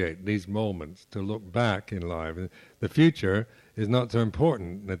appreciate these moments, to look back in life. And the future is not so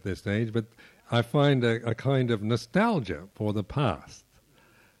important at this stage, but I find a kind of nostalgia for the past.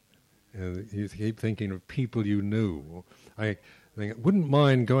 And you keep thinking of people you knew. I think I wouldn't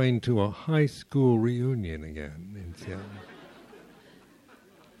mind going to a high school reunion again in Seattle.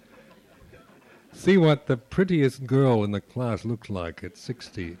 See what the prettiest girl in the class looks like at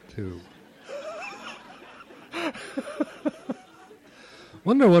 62.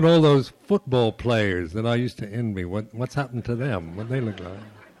 Wonder what all those football players that I used to envy, what's happened to them, what they look like.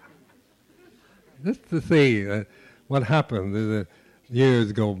 Just to see what happened as the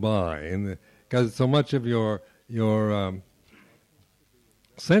years go by, because so much of your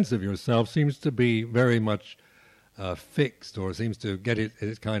sense of yourself seems to be very much fixed, or seems to get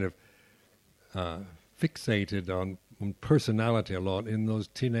it's kind of fixated on personality a lot in those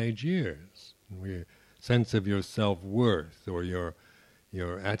teenage years. Your sense of your self-worth or your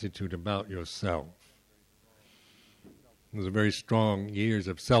attitude about yourself. There's a very strong years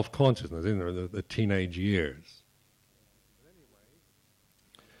of self-consciousness, isn't there, the teenage years.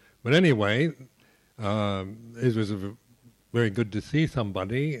 But anyway, it was very good to see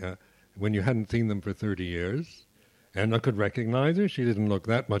somebody when you hadn't seen them for 30 years. And I could recognize her. She didn't look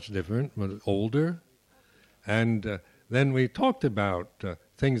that much different, but older. And then we talked about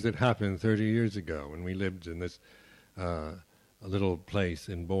things that happened 30 years ago when we lived in this a little place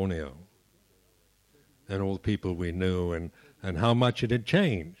in Borneo. And all the people we knew and how much it had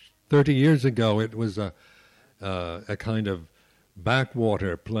changed. 30 years ago it was a kind of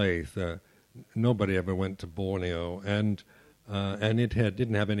backwater place. Nobody ever went to Borneo. And it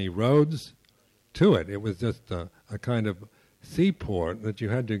didn't have any roads to it. It was just a kind of seaport that you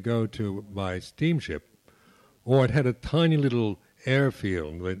had to go to by steamship, or it had a tiny little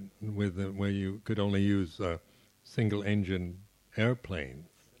airfield where you could only use single-engine airplanes.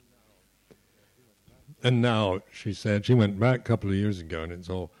 And now, she said, she went back a couple of years ago, and it's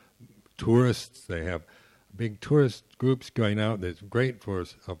all tourists. They have big tourist groups going out. That's great for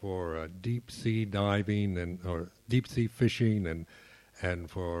deep sea diving or deep sea fishing and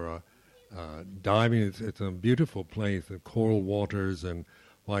for diving. It's a beautiful place, the coral waters and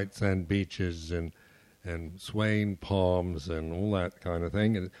white sand beaches and swaying palms and all that kind of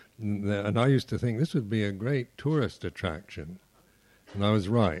thing. And I used to think this would be a great tourist attraction, and I was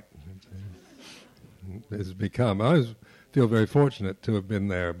right. It's become. I feel very fortunate to have been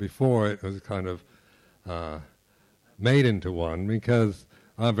there before it was kind of made into one, because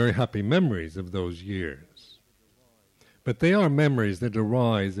I have very happy memories of those years. But they are memories that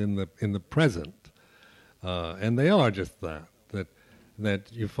arise in the present, and they are just that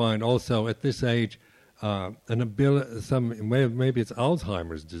you find also at this age an ability. Maybe it's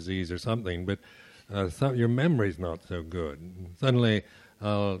Alzheimer's disease or something, but your memory's not so good. Suddenly,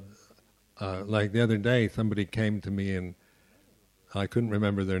 like the other day, somebody came to me and I couldn't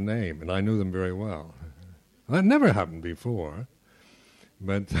remember their name, and I knew them very well. That never happened before,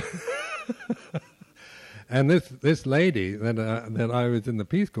 but and this lady that I was in the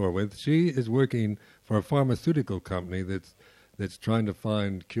Peace Corps with, she is working for a pharmaceutical company that's trying to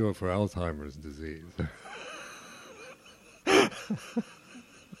find cure for Alzheimer's disease.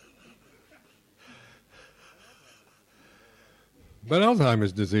 But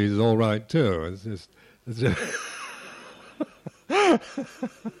Alzheimer's disease is all right too. It's just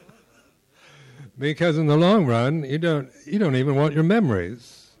because in the long run, you don't even want your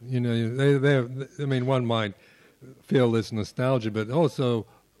memories. You know, I mean, one might feel this nostalgia, but also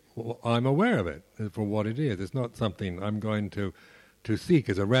I'm aware of it for what it is. It's not something I'm going to seek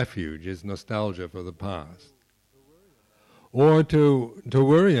as a refuge. It's nostalgia for the past, or to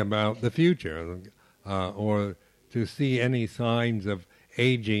worry about the future, or to see any signs of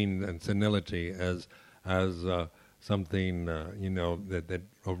aging and senility as something that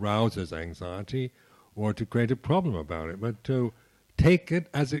arouses anxiety, or to create a problem about it, but to take it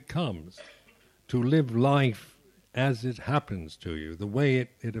as it comes, to live life as it happens to you, the way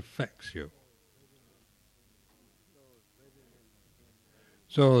it affects you.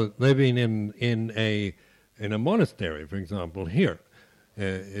 So living in a monastery, for example, here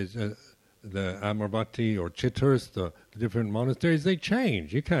is the Amaravati or Chithurst, the different monasteries, they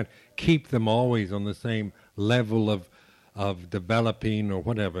change. You can't keep them always on the same level of developing or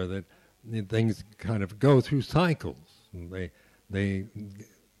whatever. That things kind of go through cycles. And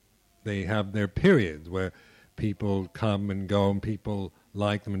they have their periods where people come and go, and people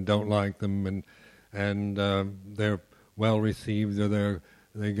like them and don't like them, and they're well received, or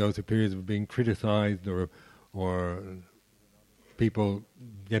they go through periods of being criticized, or people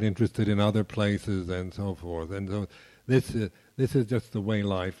get interested in other places and so forth. And so this is just the way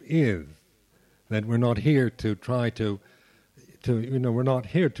life is. That we're not here to try to we're not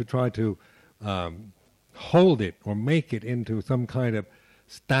here to try to hold it or make it into some kind of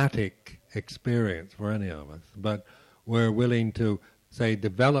static experience for any of us, but we're willing to, say,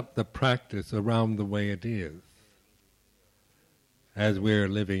 develop the practice around the way it is, as we're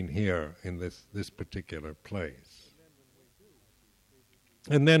living here in this particular place.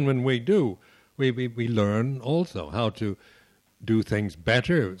 And then when we do, we learn also how to do things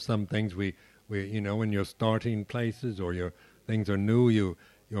better. Some things we when you're starting places or your things are new, you're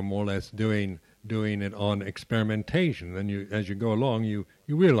more or less doing it on experimentation. Then as you go along, you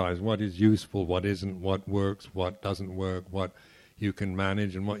realize what is useful, what isn't, what works, what doesn't work, what you can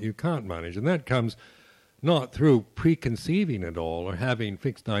manage and what you can't manage. And that comes not through preconceiving it all or having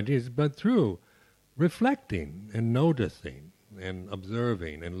fixed ideas, but through reflecting and noticing and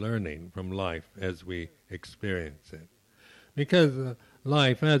observing and learning from life as we experience it. Because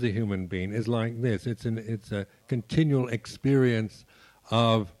life as a human being is like this. It's a continual experience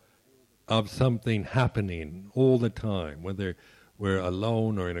of something happening all the time. Whether we're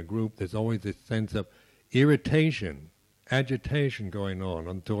alone or in a group, there's always this sense of irritation, agitation going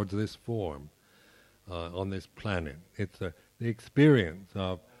on towards this form on this planet. It's the experience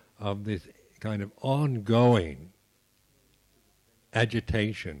of this kind of ongoing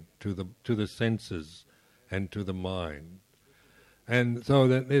agitation to the senses and to the mind. And so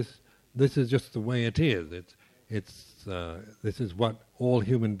that this is just the way it is. This is what all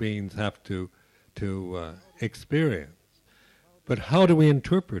human beings have to experience. But how do we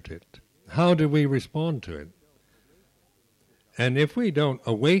interpret it? How do we respond to it? And if we don't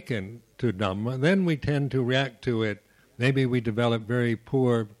awaken to Dhamma, then we tend to react to it. Maybe we develop very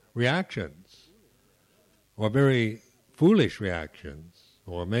poor reactions, or very foolish reactions,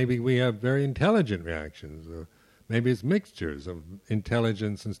 or maybe we have very intelligent reactions, or maybe it's mixtures of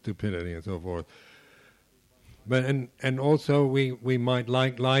intelligence and stupidity and so forth. But and also we might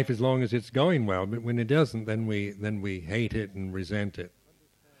like life as long as it's going well, but when it doesn't, then we hate it and resent it.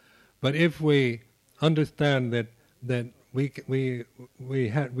 But if we understand that we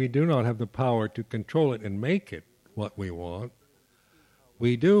do not have the power to control it and make it what we want,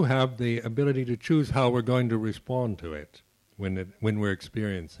 we do have the ability to choose how we're going to respond to it when we're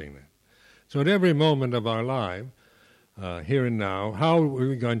experiencing it. So at every moment of our life, here and now, how are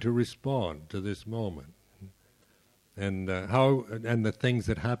we going to respond to this moment? And the things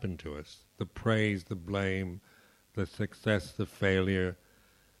that happen to us, the praise, the blame, the success, the failure,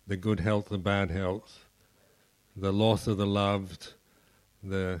 the good health, the bad health, the loss of the loved,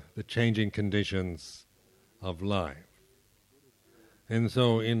 the changing conditions of life. And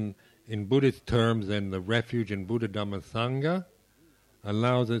so in Buddhist terms, then the refuge in Buddha Dhamma Sangha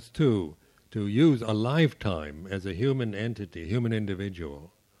allows us to use a lifetime as a human entity, human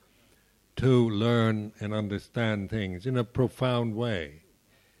individual, to learn and understand things in a profound way,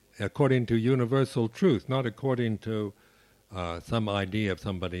 according to universal truth, not according to some idea of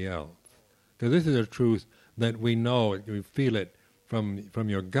somebody else. Because this is a truth that we know, you feel it from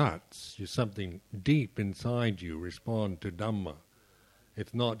your guts. Something deep inside you respond to Dhamma.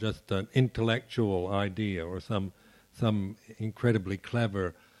 It's not just an intellectual idea or some incredibly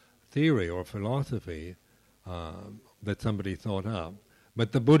clever theory or philosophy that somebody thought up.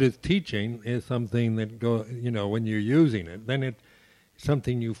 But the Buddha's teaching is something that when you're using it, then it's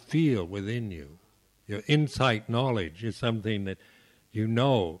something you feel within you. Your insight knowledge is something that you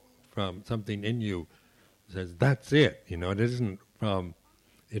know from something in you says that's it. It isn't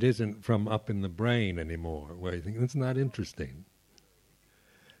from up in the brain anymore, where you think it's not interesting.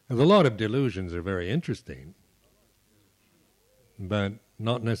 Because a lot of delusions are very interesting, but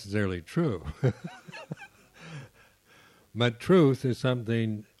not necessarily true. But truth is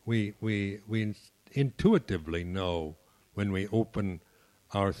something we intuitively know when we open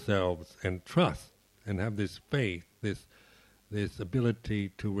ourselves and trust and have this faith, this ability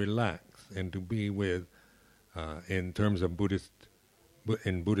to relax and to be with, in terms of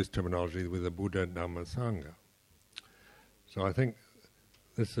in Buddhist terminology, with the Buddha, Dhamma, Sangha. So I think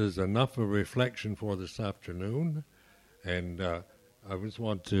this is enough of reflection for this afternoon, and I just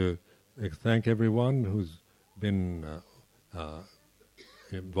want to thank everyone who's been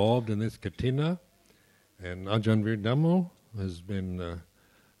involved in this katina, and Ajahn Vir Dhammo has been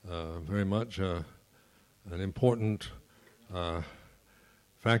very much an important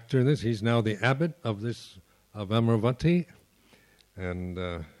factor in this. He's now the abbot of Amaravati, and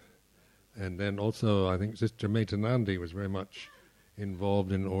then also I think Sister Maitanandi was very much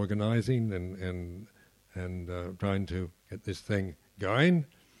involved in organizing and trying to get this thing going.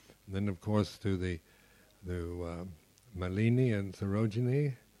 And then of course to the Malini and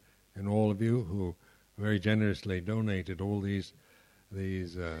Sarojini and all of you who very generously donated all these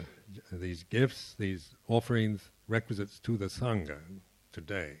gifts, these offerings, requisites to the Sangha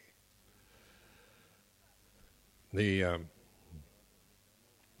today.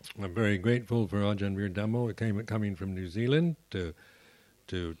 I'm very grateful for Ajahn Vir Dhammo coming from New Zealand to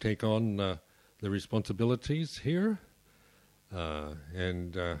take on the responsibilities here,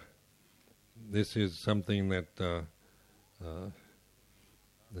 and this is something that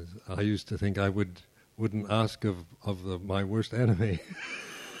I used to think I wouldn't ask of my worst enemy.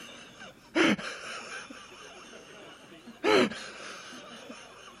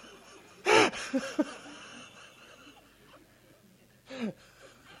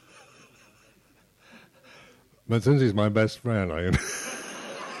 But since he's my best friend, I am.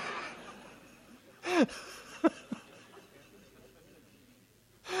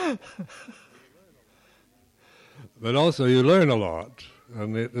 But also you learn a lot,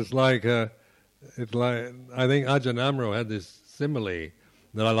 and it's like I think Ajahn Amaro had this simile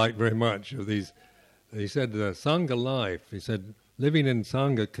that I like very much. Of these, he said, Sangha life. He said, living in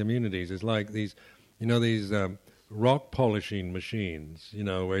Sangha communities is like these rock polishing machines.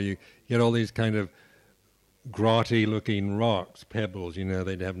 Where you get all these kind of grotty-looking rocks, pebbles.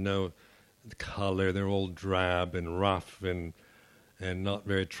 They'd have no color. They're all drab and rough and not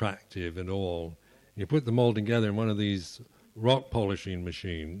very attractive at all. You put them all together in one of these rock polishing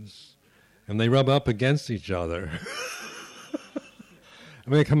machines, and they rub up against each other.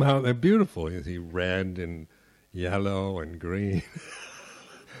 And they come out, they're beautiful. You see red and yellow and green,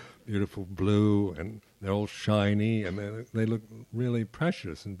 beautiful blue, and they're all shiny, and they look really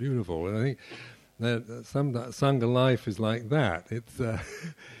precious and beautiful. And I think that some Sangha life is like that. It's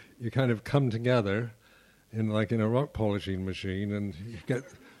you kind of come together in a rock polishing machine, and you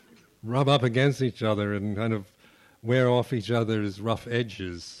rub up against each other and kind of wear off each other's rough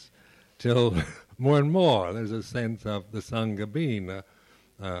edges till more and more there's a sense of the Sangha being a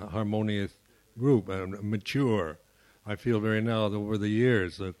harmonious group, mature. I feel very now that over the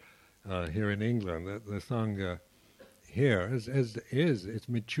years that here in England that the Sangha here it's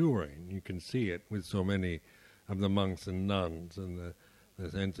maturing. You can see it with so many of the monks and nuns, and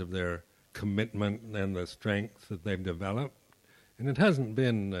the sense of their commitment and the strength that they've developed. And it hasn't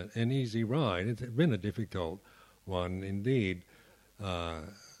been an easy ride. It's been a difficult one indeed,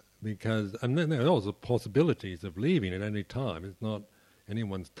 because and then there are also possibilities of leaving at any time. It's not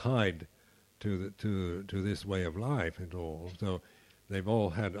anyone's tied to this way of life at all. So they've all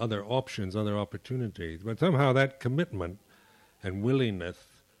had other options, other opportunities. But somehow that commitment and willingness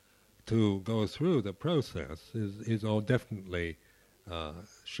to go through the process is all definitely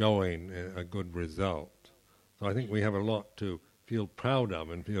showing a good result. So I think we have a lot to feel proud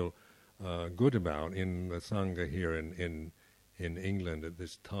of and feel good about in the Sangha here in England at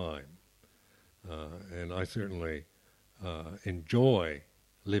this time. and I certainly enjoy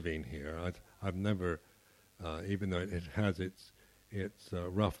living here. I've never, even though it has its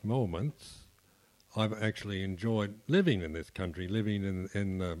rough moments, I've actually enjoyed living in this country, living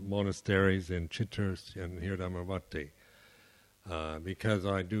in monasteries in Chithurst and Hirdamavati, because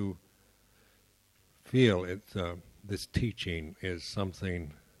I do feel this teaching is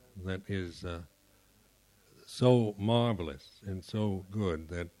something that is so marvelous and so good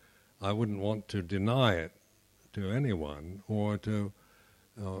that I wouldn't want to deny it to anyone, or to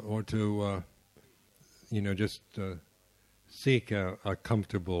just seek a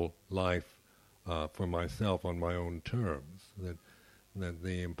comfortable life for myself on my own terms. That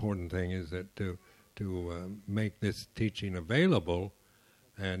the important thing is that to make this teaching available,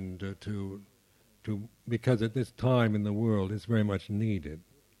 and to because at this time in the world it's very much needed.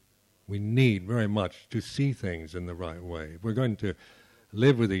 We need very much to see things in the right way. If we're going to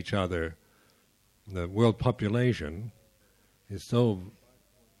live with each other, the world population is so,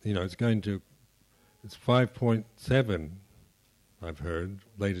 it's 5.7, I've heard,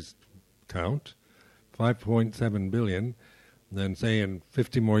 latest count, 5.7 billion, then say in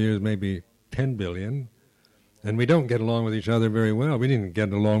 50 more years maybe 10 billion, and we don't get along with each other very well. We didn't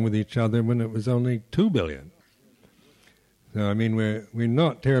get along with each other when it was only 2 billion. So, we're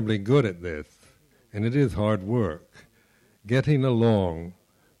not terribly good at this, and it is hard work, getting along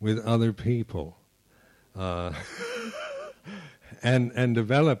with other people, and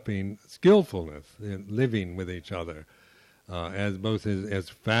developing skillfulness in living with each other, as both as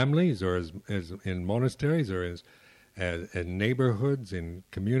families, or as in monasteries, or as neighborhoods, in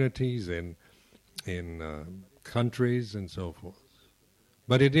communities, in countries, and so forth.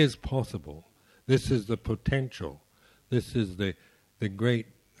 But it is possible. This is the potential. This is the great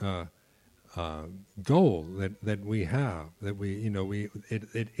goal that we have. That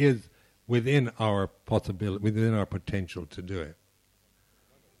it is within our possibility, within our potential to do it.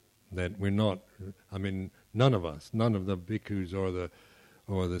 That we're not. None of us, none of the bhikkhus or the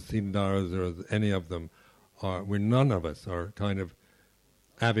siddharas or any of them are. None of us are kind of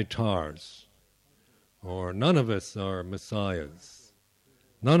avatars, or none of us are messiahs.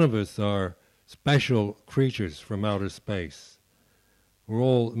 None of us are special creatures from outer space. We're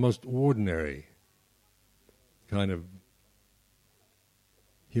all the most ordinary kind of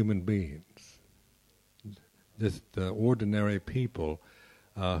human beings, just ordinary people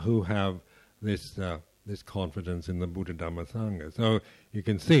who have this confidence in the Buddha Dhamma Sangha. So you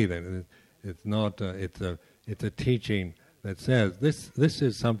can see that it's not it's a teaching that says this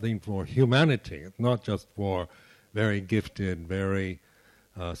is something for humanity. It's not just for very gifted, very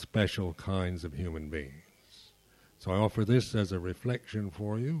special kinds of human beings. So I offer this as a reflection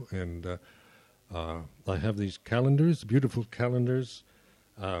for you, and I have these calendars, beautiful calendars,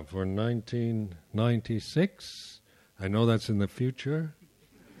 for 1996. I know that's in the future.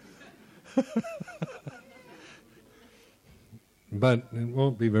 But it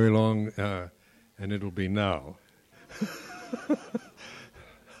won't be very long, and it'll be now.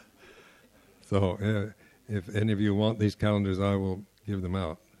 So if any of you want these calendars, I will give them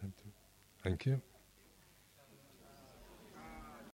out. Thank you.